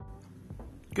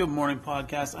Good morning,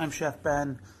 podcast. I'm Chef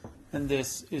Ben, and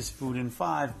this is Food in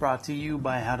 5, brought to you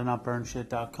by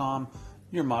howtonotburnshit.com,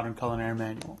 your modern culinary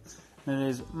manual. And it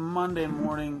is Monday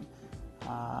morning.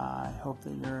 I hope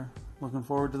that you're looking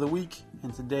forward to the week.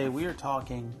 And today we are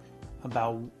talking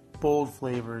about bold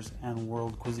flavors and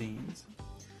world cuisines.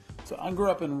 So I grew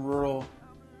up in rural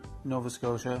Nova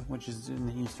Scotia, which is in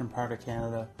the eastern part of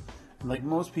Canada. And like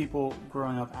most people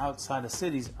growing up outside of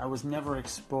cities, I was never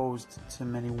exposed to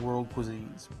many world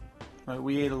cuisines. Right?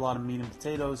 We ate a lot of meat and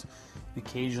potatoes. And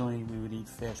occasionally we would eat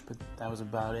fish, but that was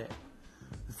about it.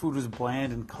 The food was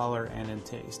bland in color and in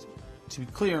taste. To be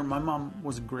clear, my mom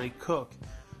was a great cook,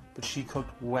 but she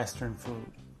cooked Western food.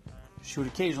 She would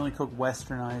occasionally cook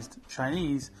Westernized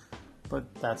Chinese,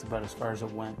 but that's about as far as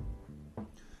it went. And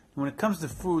when it comes to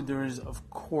food, there is, of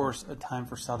course, a time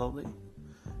for subtlety.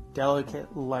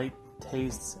 Delicate, light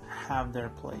tastes have their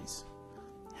place.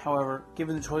 However,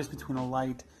 given the choice between a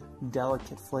light,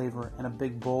 delicate flavor and a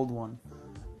big, bold one,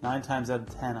 9 times out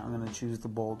of 10, I'm going to choose the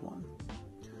bold one.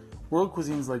 World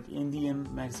cuisines like Indian,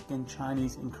 Mexican,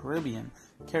 Chinese, and Caribbean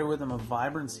carry with them a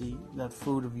vibrancy that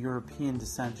food of European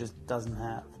descent just doesn't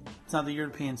have. It's not the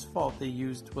Europeans' fault. They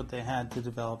used what they had to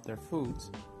develop their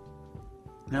foods.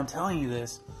 Now, I'm telling you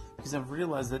this because I've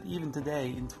realized that even today,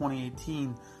 in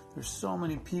 2018, there's so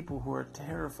many people who are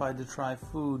terrified to try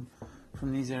food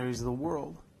from these areas of the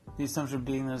world. The assumption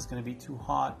being that it's going to be too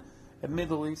hot.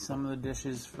 Admittedly, some of the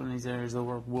dishes from these areas of the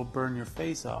world will burn your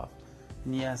face off.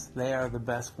 And yes, they are the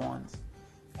best ones.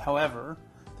 However,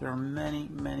 there are many,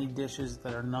 many dishes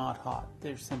that are not hot.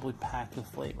 They're simply packed with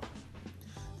flavor.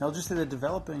 Now, I'll just say that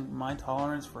developing my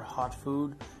tolerance for hot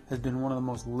food has been one of the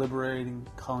most liberating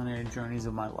culinary journeys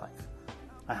of my life.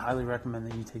 I highly recommend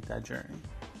that you take that journey.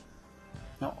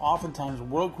 Now, oftentimes,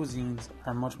 world cuisines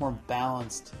are much more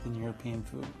balanced than European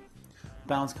food.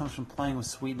 Balance comes from playing with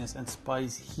sweetness and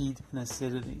spice, heat, and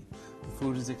acidity. The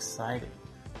food is exciting.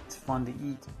 It's fun to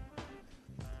eat.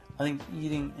 I think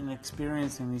eating and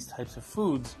experiencing these types of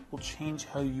foods will change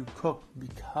how you cook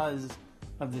because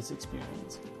of this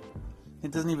experience.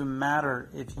 It doesn't even matter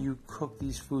if you cook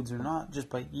these foods or not. Just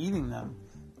by eating them,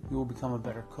 you will become a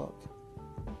better cook.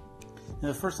 Now,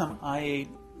 the first time I ate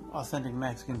authentic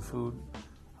Mexican food,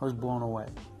 I was blown away.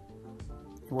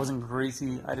 It wasn't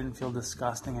greasy. I didn't feel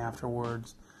disgusting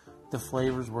afterwards. The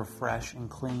flavors were fresh and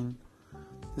clean.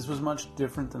 This was much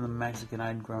different than the Mexican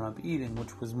I'd grown up eating,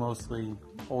 which was mostly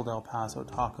Old El Paso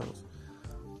tacos.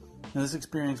 Now, this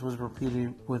experience was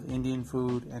repeated with Indian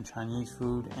food and Chinese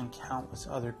food and countless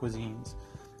other cuisines,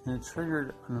 and it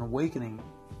triggered an awakening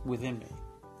within me.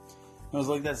 It was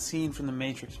like that scene from The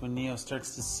Matrix when Neo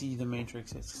starts to see the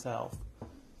Matrix itself.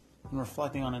 And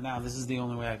reflecting on it now, this is the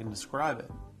only way I can describe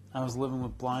it. I was living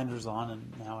with blinders on,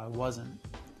 and now I wasn't.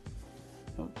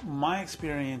 My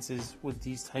experiences with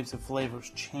these types of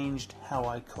flavors changed how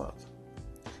I cook.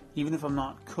 Even if I'm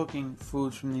not cooking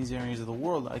foods from these areas of the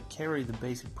world, I carry the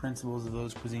basic principles of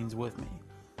those cuisines with me.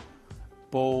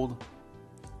 Bold,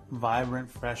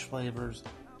 vibrant, fresh flavors,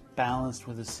 balanced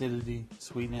with acidity,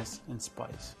 sweetness, and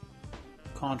spice.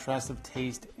 Contrast of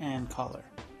taste and color.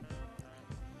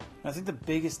 I think the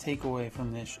biggest takeaway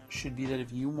from this should be that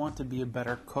if you want to be a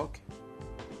better cook,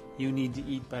 you need to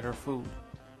eat better food.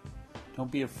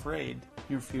 Don't be afraid.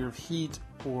 Your fear of heat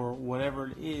or whatever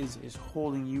it is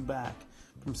holding you back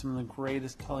from some of the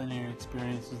greatest culinary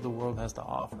experiences the world has to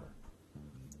offer.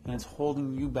 And it's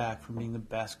holding you back from being the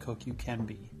best cook you can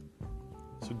be.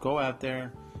 So go out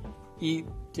there, eat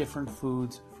different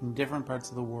foods from different parts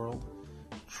of the world,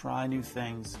 try new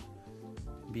things,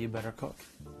 and be a better cook.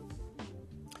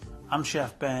 I'm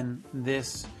Chef Ben.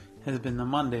 This has been the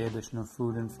Monday edition of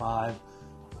Food in 5.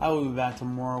 I will be back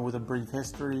tomorrow with a brief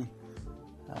history.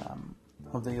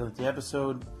 Hope that you like the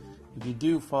episode. If you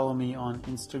do, follow me on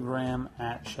Instagram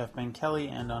at Chef Ben Kelly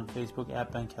and on Facebook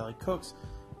at Ben Kelly Cooks.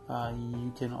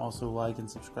 You can also like and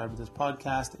subscribe to this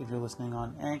podcast. If you're listening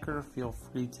on Anchor, feel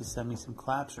free to send me some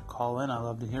claps or call in. I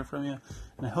love to hear from you.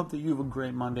 And I hope that you have a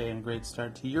great Monday and a great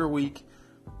start to your week.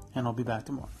 And I'll be back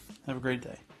tomorrow. Have a great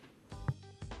day.